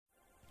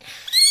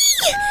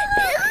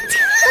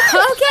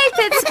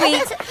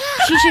Squeaks.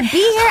 She should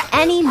be here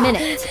any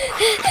minute.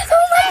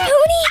 Oh, my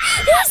pony!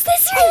 Is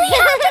this really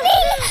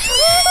happening?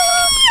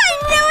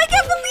 I know, I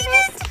can't believe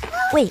it!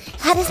 Wait,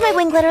 how does my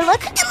wing glitter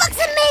look? It looks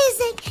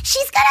amazing!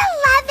 She's gonna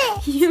love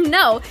it! You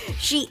know,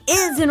 she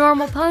is a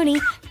normal pony,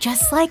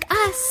 just like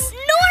us.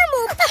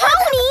 Normal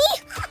pony?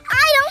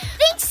 I don't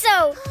think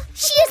so!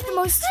 She is the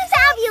most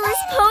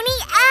fabulous pony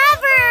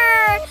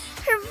ever!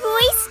 Her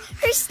voice,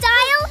 her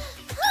style,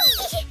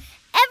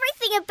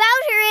 everything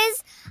about her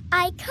is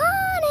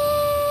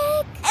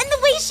iconic! And the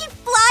way she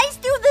flies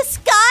through the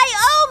sky,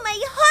 oh my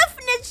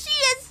hoofness, she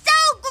is so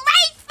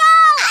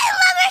graceful! I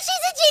love her,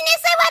 she's a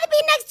genius! I want to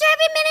be next to her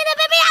every minute of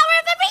every hour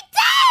of every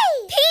day!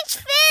 Peach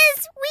Fizz,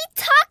 we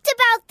talked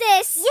about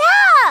this!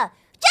 Yeah!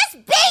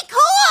 Just be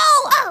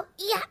cool! Oh,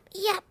 yep.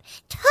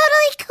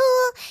 Totally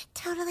cool,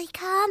 totally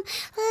calm,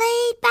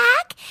 laid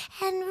back,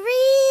 and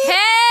real.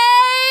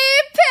 Hey,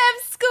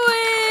 Pipp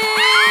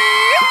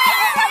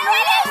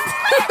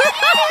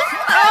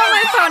Oh,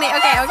 my pony.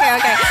 Okay.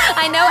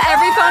 I know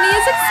every pony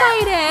is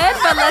excited,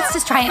 but let's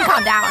just try and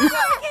calm down. And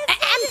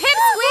Pipp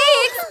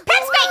Squeaks!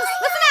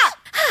 Listen up!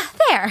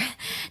 There.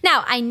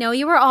 Now, I know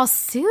you were all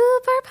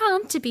super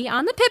pumped to be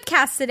on the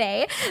Pippcast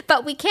today,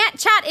 but we can't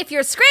chat if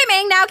you're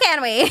screaming now,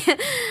 can we?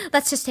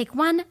 Let's just take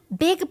one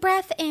big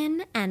breath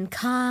in and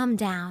calm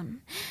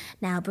down.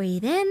 Now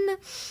breathe in.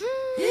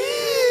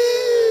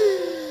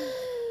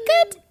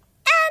 Good.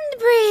 And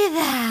breathe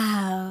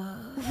out.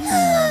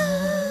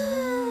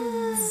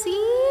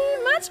 See?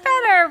 Much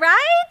better,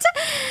 right?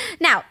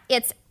 Now,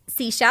 it's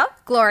Seashell,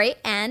 Glory,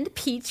 and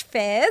Peach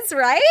Fizz,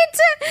 right?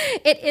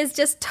 It is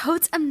just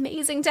totes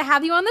amazing to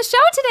have you on the show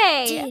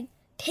today. Did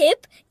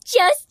Pipp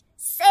just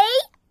say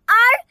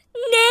our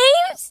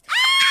names?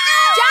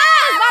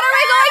 Jazz, what are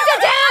we going to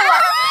do?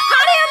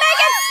 How do you make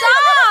it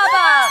stop?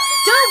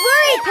 Don't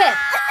worry, Pipp.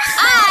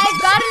 I've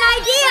got an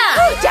idea.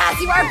 Jazz,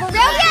 you are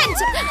brilliant.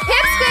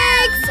 Pipp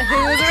Squeaks,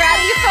 who's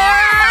ready for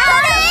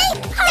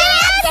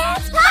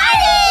Dance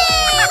party!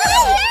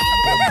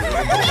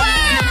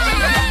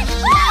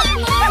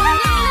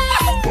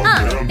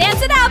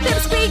 Dance it out, Pipp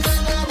Squeaks.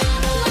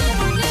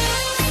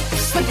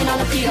 Sprinkling on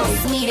the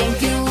fields, neat and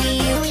gooey,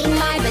 eat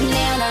my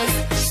bananas.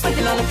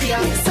 Sprinkling on the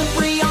fields, so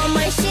free on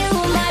my shoe,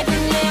 my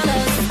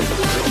bananas.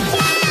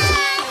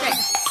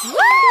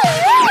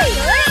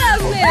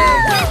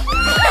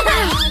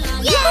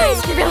 You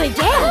guys can really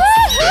dance.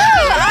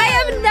 I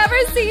have never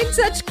seen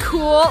such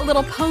cool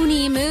little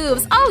pony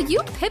moves. Oh, you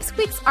Pipp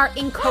Squeaks are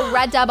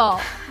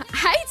incredible.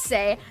 I'd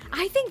say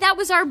I think that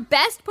was our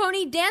best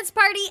pony dance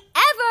party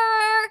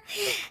ever.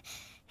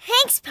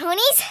 Thanks,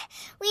 ponies.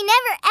 We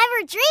never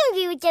ever dreamed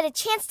we would get a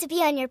chance to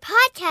be on your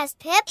podcast,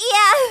 Pipp.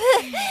 Yeah.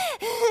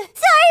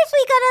 Sorry if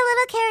we got a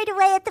little carried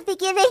away at the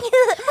beginning.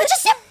 We're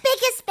just your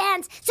biggest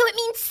fans, so it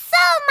means so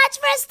much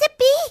for us to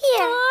be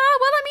here.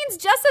 Well, it means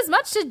just as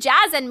much to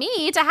Jazz and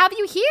me to have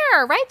you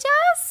here, right,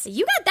 Jazz?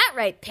 You got that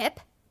right,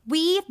 Pipp.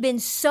 We've been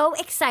so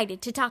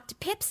excited to talk to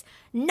Pipp's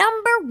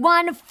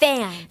 #1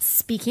 fan.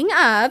 Speaking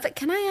of,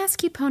 can I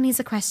ask you ponies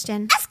a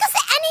question? Ask us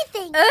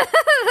anything.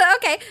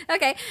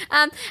 Okay.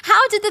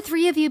 How did the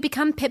three of you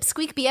become Pipp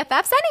Squeak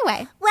BFFs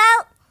anyway?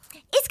 Well,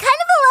 it's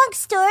kind of a long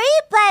story,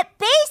 but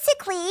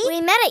basically...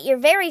 We met at your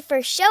very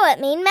first show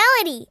at Main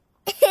Melody.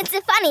 It's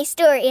a funny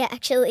story,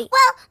 actually.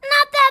 Well,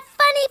 not that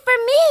funny for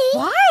me.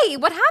 Why?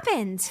 What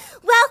happened?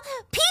 Well,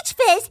 Peach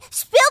Fizz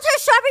spilled her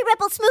strawberry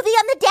ripple smoothie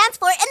on the dance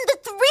floor, and the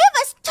three of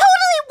us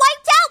totally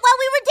wiped out while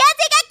we were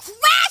dancing and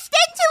crashed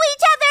into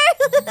each other.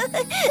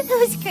 It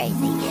was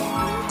crazy.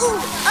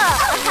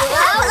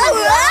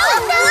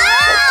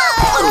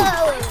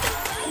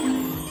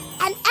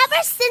 And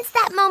ever since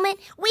that moment,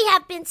 we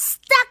have been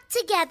stuck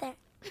together.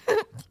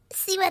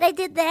 See what I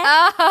did there?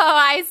 Oh,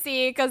 I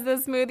see, because the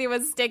smoothie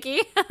was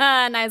sticky.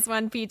 Nice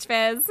one, Peach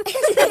Fizz.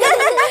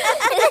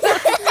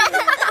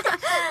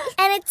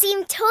 And it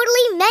seemed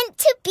totally meant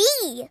to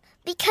be.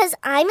 Because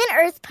I'm an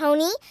Earth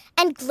pony,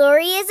 and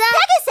Glory is a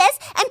Pegasus,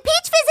 and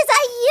Peach Fizz is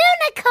a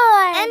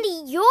unicorn.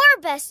 And your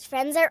best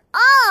friends are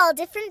all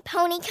different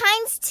pony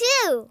kinds,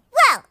 too.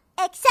 Well,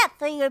 except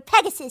for your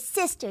Pegasus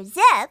sister,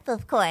 Zip,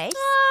 of course.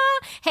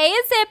 Hey,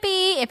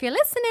 Zippy, if you're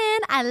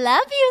listening, I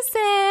love you,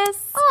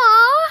 sis.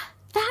 Aw,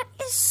 that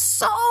is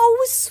so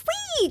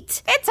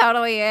sweet. It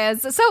totally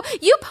is. So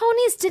you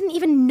ponies didn't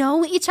even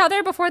know each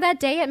other before that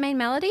day at Main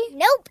Melody?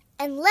 Nope.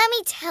 And let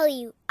me tell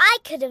you, I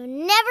could have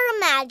never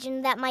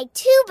imagined that my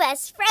two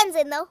best friends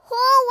in the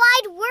whole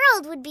wide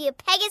world would be a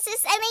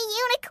Pegasus and a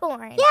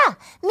unicorn. Yeah,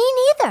 me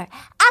neither.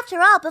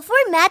 After all, before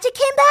magic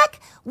came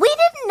back, we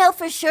didn't know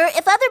for sure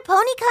if other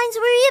pony kinds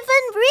were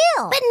even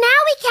real. But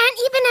now we can't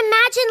even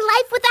imagine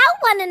life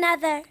without one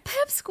another.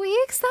 Pipp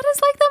Squeaks, that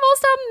is like the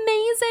most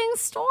amazing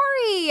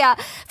story.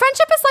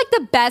 Friendship is like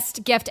the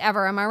best gift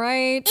ever, am I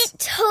right? It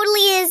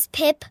totally is,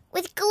 Pipp.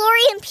 With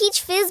Glory and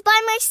Peach Fizz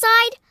by my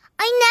side,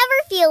 I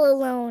never feel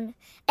alone.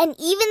 And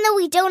even though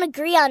we don't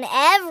agree on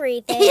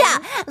everything... Yeah,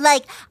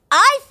 like,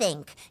 I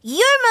think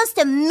your most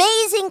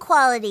amazing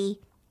quality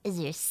is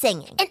your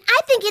singing. And I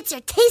think it's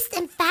your taste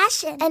in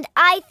fashion. And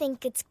I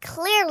think it's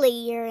clearly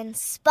your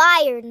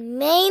inspired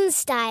main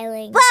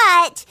styling.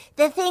 But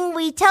the thing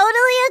we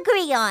totally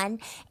agree on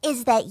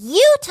is that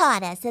you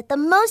taught us that the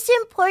most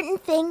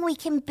important thing we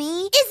can be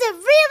is a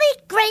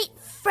really great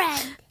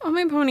friend. Oh,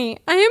 my pony,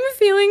 I am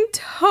feeling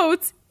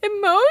totes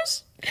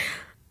emotion.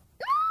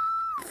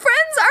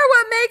 Friends are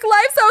what make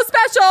life so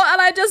special,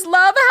 and I just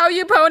love how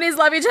you ponies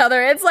love each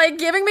other. It's like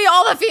giving me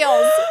all the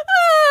feels.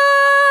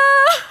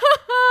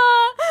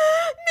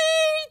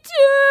 Me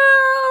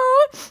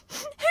too.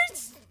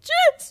 It's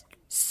just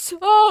so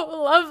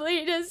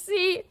lovely to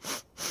see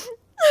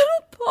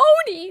little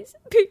ponies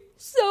be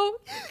so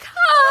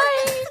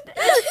kind.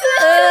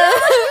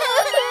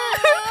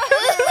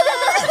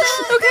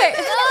 Okay,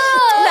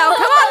 now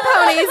come on,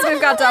 ponies.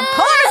 We've got to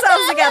pull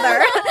ourselves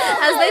together.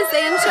 As they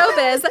say in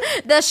showbiz,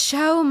 the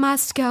show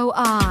must go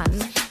on.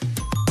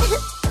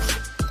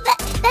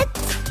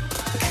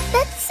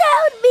 That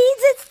sound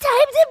means it's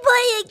time to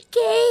play a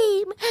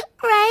game,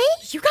 right?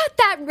 You got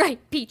that right,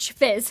 Peach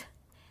Fizz.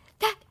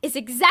 That is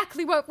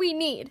exactly what we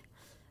need.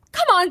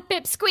 Come on,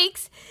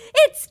 Pipsqueaks.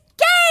 It's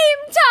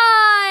game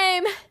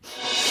time!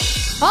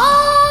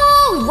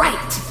 All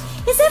right.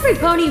 Is every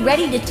pony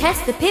ready to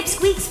test the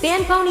Pipsqueaks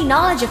fan pony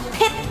knowledge of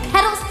Pipp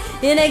Petals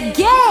in a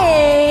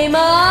game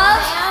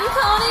of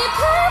Fanpony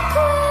Pip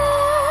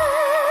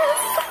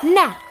Quiz?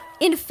 Now,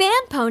 in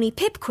Fanpony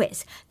Pip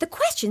Quiz, the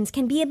questions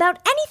can be about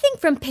anything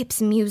from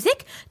Pip's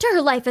music to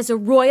her life as a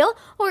royal,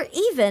 or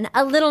even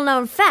a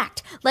little-known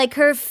fact, like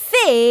her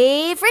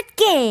favorite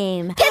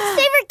game. Pip's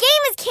favorite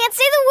game is Can't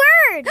Say the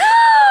Word.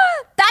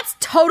 That's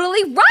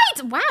totally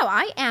right! Wow,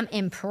 I am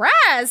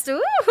impressed.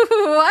 Ooh,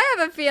 I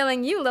have a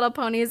feeling you little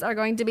ponies are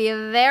going to be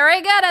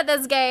very good at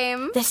this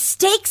game. The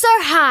stakes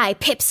are high,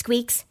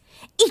 Pipsqueaks.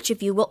 Each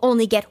of you will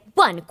only get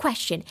one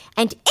question,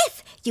 and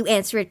if you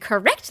answer it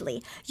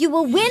correctly, you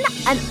will win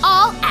an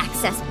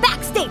all-access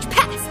backstage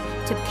pass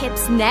to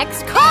Pip's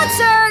next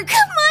concert.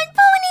 Come on,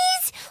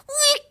 ponies!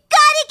 We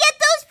gotta get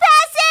those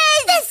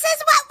passes! This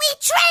is what we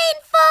train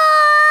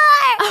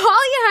for!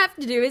 All you have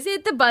to do is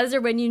hit the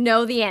buzzer when you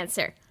know the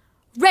answer.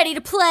 Ready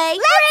to play?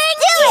 Let's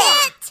do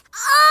it!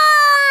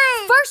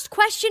 On! First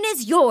question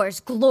is yours,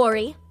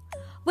 Glory.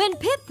 When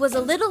Pip was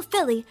a little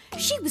filly,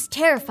 she was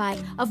terrified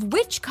of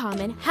which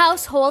common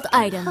household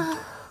item?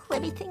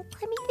 Let me think.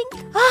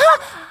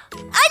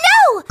 I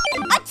know!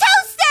 A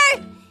toaster!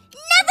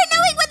 Never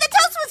knowing when the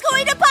toast was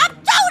going to pop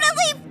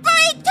totally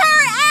freaked her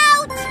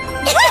out!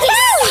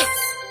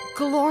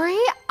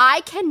 Glory,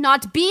 I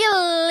cannot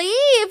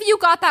believe you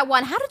got that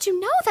one. How did you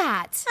know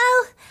that?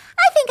 Oh,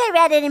 I think I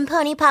read it in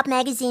Pony Pop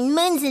magazine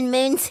moons and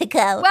moons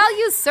ago. Well,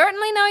 you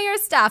certainly know your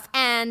stuff.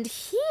 And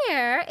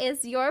here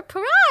is your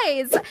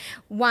prize.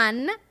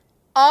 One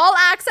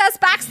all-access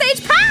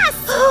backstage pass.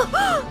 Oh,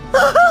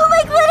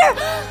 my glitter!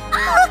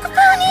 Look,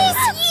 ponies!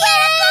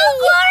 Yay!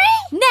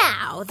 Glory!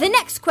 Now, the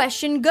next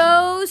question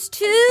goes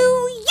to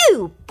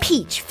you,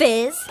 Peach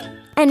Fizz.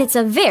 And it's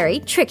a very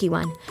tricky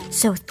one,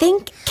 so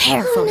think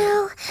carefully.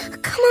 Oh, no.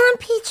 Come on,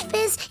 Peach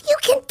Fizz. You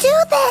can do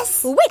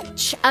this.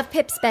 Which of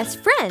Pip's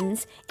best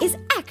friends is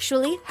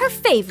actually her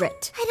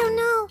favorite? I don't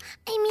know.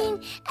 I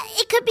mean,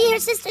 it could be her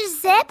sister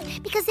Zip,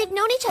 because they've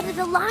known each other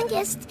the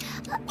longest.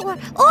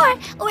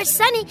 Or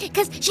Sunny,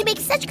 because she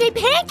makes such great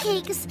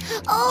pancakes.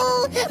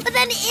 Oh, but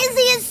then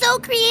Izzy is so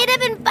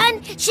creative and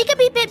fun. She could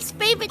be Pip's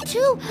favorite,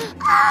 too.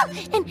 Oh,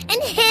 and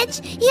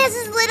Hitch, he has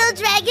his little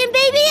dragon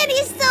baby, and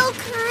he's so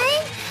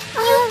kind.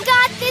 You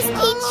got this,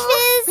 Peach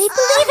Fizz. We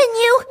believe in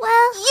you.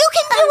 Well, you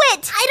can do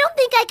it. I don't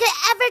think I could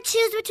ever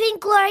choose between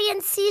Glory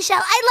and Seashell.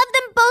 I love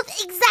them both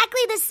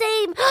exactly the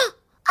same.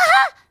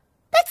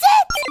 That's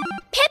it.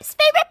 Pip's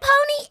favorite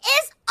pony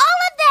is all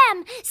of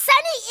them.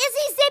 Sunny,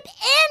 Izzy, Zip,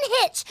 and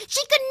Hitch.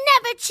 She could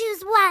never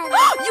choose one.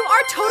 You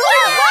are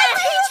totally right,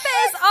 Peach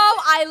Fizz. Oh,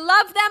 I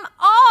love them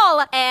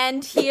all.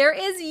 And here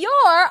is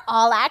your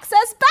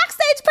all-access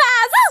backstage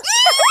pass.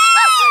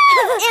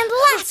 And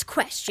last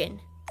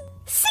question.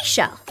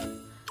 Seashell,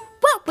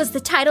 what was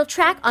the title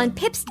track on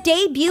Pip's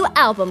debut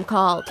album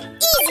called?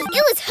 Easy,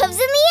 it was Hooves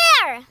in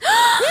the Air.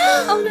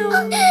 Oh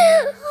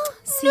no.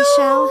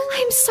 Seashell.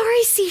 I'm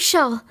sorry,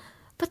 Seashell,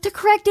 but the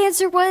correct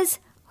answer was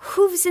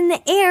Hooves in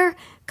the Air,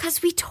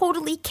 'cause we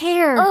totally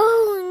care.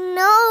 Oh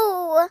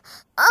no,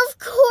 of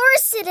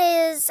course it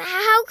is.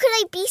 How could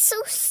I be so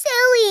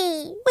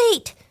silly?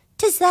 Wait,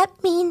 does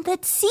that mean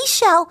that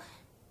Seashell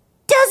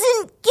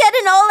doesn't get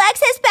an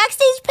all-access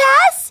backstage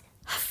pass?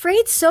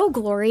 Afraid so,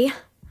 Glory.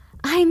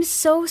 I'm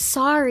so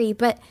sorry,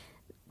 but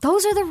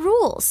those are the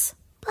rules.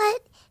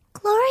 But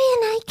Glory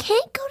and I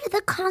can't go to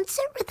the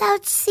concert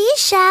without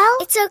Seashell.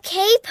 It's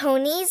okay,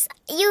 ponies.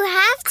 You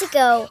have to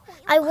go.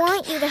 I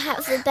want you to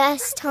have the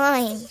best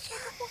time.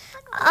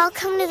 I'll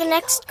come to the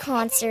next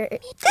concert.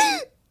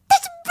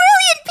 That's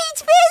brilliant,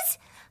 Peach Fizz!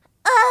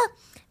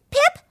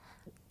 Pip?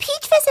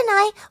 Peach Fizz and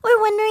I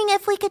were wondering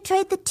if we could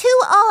trade the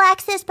 2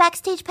 all-access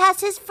backstage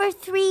passes for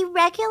 3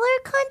 regular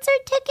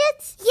concert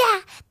tickets.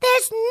 Yeah,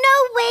 there's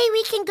no way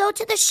we can go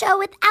to the show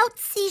without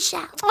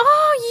Seashell.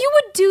 Oh, you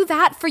would do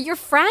that for your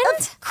friend?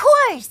 Of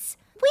course.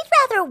 We'd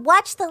rather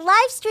watch the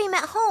live stream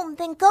at home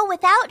than go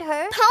without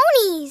her.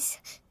 Ponies!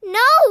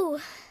 No!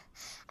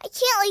 I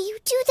can't let you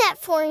do that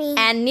for me.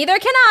 And neither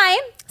can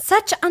I.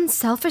 Such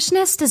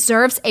unselfishness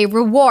deserves a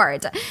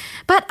reward.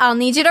 But I'll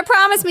need you to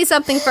promise me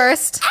something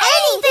first.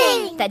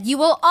 Anything! That you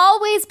will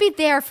always be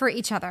there for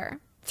each other.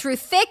 Through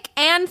thick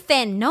and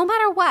thin, no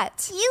matter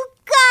what. You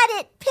got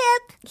it,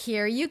 Pipp.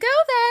 Here you go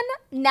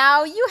then.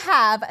 Now you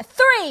have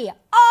 3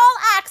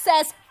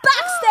 all-access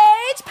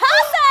backstage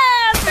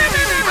passes!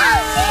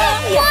 What?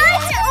 Oh,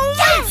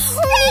 yes!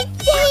 Thank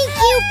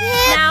you,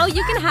 Pipp. Now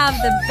you can have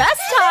the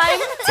best time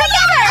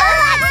together!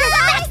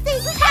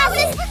 Backstage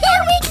passes,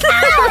 here we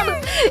come!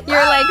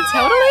 You're like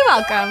totally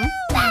welcome.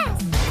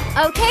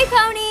 Okay,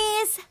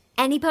 ponies.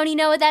 Any pony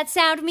know what that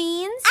sound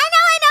means? I know.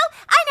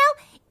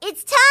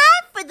 It's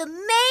time for the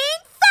main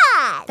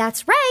 5.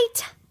 That's right.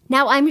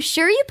 Now, I'm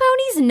sure you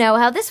ponies know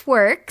how this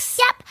works.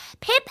 Yep,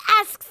 Pipp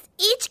asks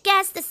each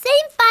guest the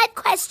same 5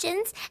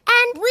 questions,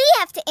 and we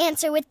have to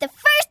answer with the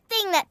first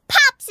thing that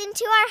pops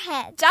into our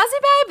head.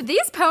 Jazzy babe,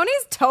 these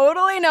ponies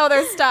totally know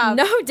their stuff.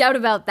 No doubt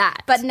about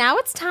that. But now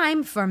it's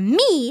time for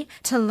me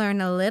to learn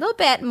a little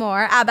bit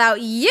more about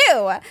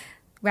you.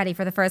 Ready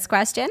for the first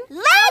question?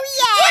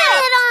 Let's get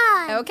it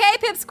on. Okay,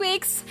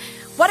 Pipsqueaks.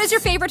 What is your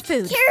favorite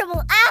food?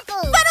 Terrible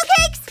apples. Funnel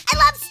cakes. I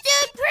love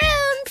stewed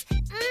prunes.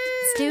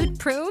 Stewed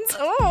prunes?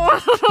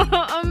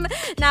 Oh.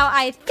 Now,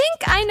 I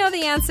think I know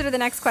the answer to the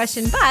next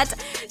question, but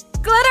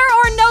glitter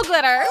or no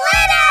glitter?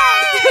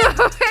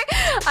 Glitter!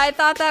 I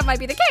thought that might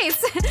be the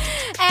case.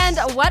 And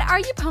what are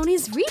you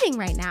ponies reading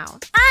right now?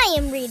 I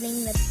am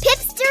reading The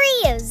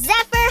Pipstory of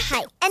Zephyr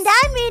Heights. And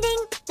I'm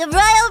reading The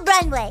Royal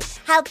Runway,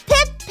 How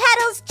Pipp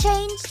Petals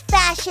Changed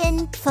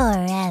Fashion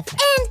Forever.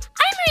 And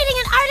I'm reading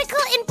an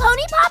article in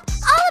Pony Pop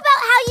all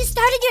about how you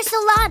started your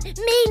salon,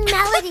 Main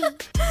Melody.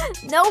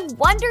 No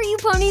wonder you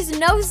ponies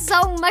know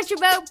so much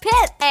about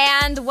Pipp.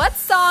 And what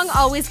song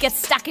always gets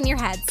stuck in your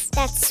heads?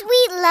 That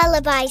sweet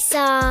lullaby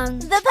song.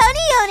 The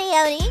Pony Oni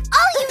Oni.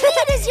 All you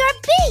need is your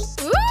beat.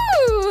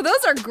 Ooh,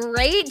 those are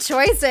great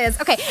choices.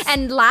 Okay,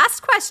 and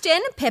last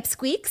question,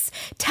 Pipsqueaks.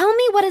 Tell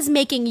me what is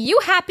making you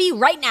happy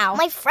right now.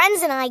 My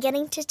friends and I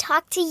getting to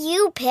talk to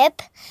you,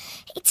 Pipp.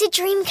 It's a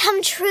dream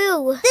come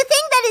true. The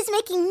thing that is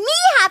making me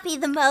happy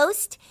the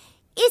most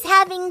is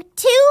having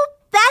 2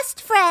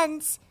 best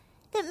friends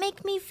that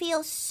make me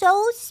feel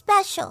so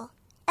special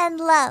and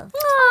loved.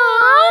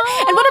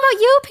 Aww. And what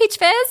about you, Peach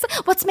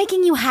Fizz? What's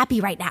making you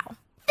happy right now?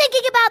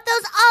 Thinking about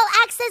those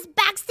all-access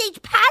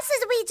backstage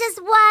passes we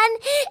just won.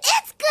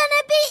 It's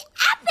gonna be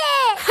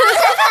epic!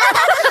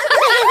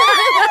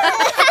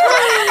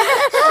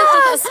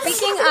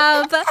 Speaking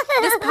of,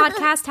 this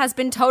podcast has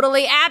been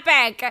totally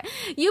epic.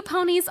 You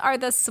ponies are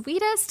the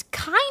sweetest,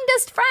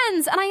 kindest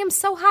friends, and I am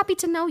so happy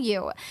to know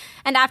you.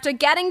 And after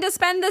getting to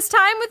spend this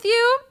time with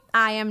you,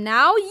 I am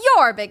now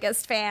your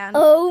biggest fan.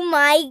 Oh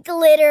my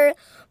glitter.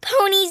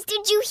 Ponies,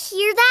 did you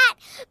hear that?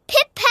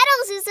 Pipp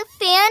Petals is a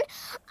fan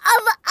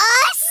of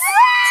us.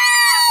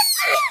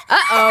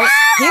 Uh-oh,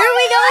 here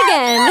we go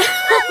again.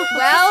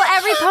 Well,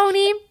 every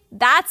pony,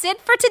 that's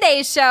it for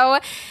today's show.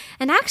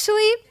 And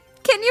actually,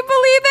 can you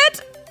believe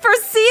it? For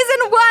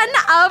season 1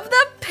 of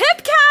the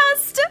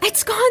Pippcast!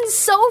 It's gone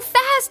so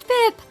fast,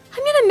 Pipp.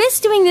 I'm gonna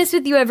miss doing this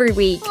with you every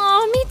week.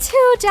 Oh, me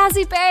too,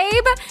 Jazzy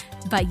babe.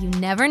 But you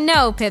never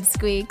know,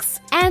 Pipsqueaks.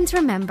 And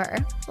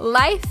remember,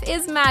 life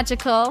is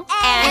magical.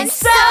 And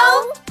so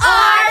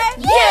are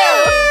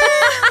you!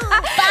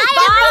 Bye!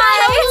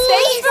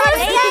 Thanks for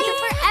Thank you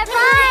forever.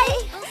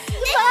 Bye!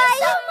 Thank you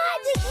so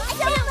much.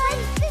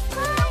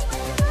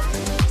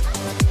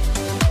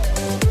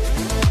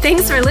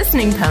 Thanks for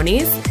listening,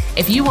 ponies.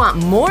 If you want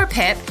more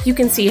Pipp, you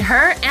can see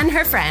her and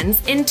her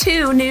friends in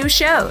 2 new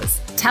shows.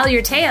 Tell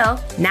Your Tale,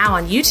 now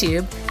on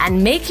YouTube,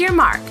 and Make Your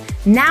Mark,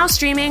 now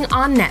streaming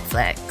on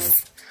Netflix.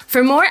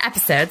 For more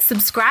episodes,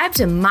 subscribe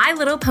to My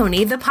Little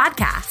Pony, the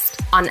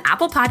podcast, on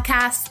Apple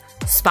Podcasts,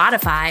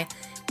 Spotify,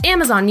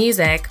 Amazon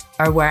Music,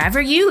 or wherever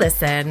you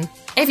listen.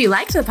 If you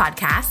liked the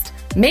podcast,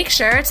 make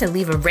sure to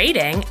leave a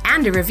rating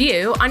and a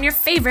review on your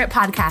favorite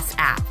podcast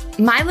app.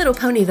 My Little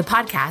Pony, the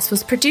podcast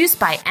was produced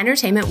by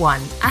Entertainment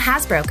One, a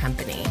Hasbro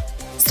company.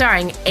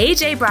 Starring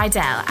AJ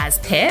Bridel as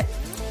Pipp,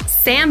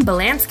 Sam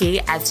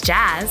Bielanski as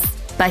Jazz,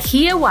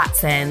 Bahia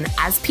Watson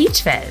as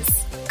Peach Fizz,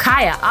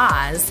 Kaia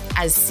Oz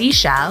as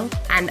Seashell,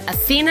 and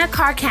Athena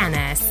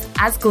Karkanis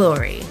as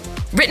Glory.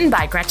 Written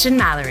by Gretchen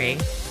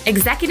Mallorie.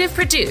 Executive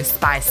produced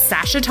by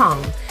Sasha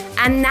Tong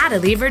and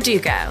Natalie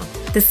Verdugo.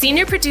 The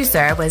senior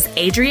producer was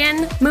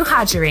Adrian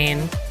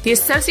Muhajarine. The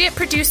associate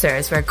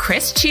producers were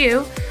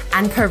Chiu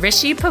and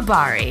Parishi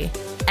Pabari.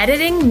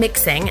 Editing,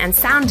 mixing, and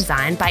sound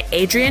design by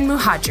Adrian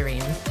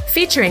Muhajarine.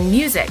 Featuring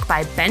music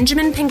by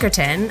Benjamin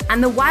Pinkerton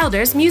and the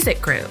Wilders Music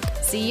Group.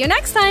 See you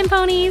next time,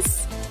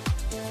 ponies.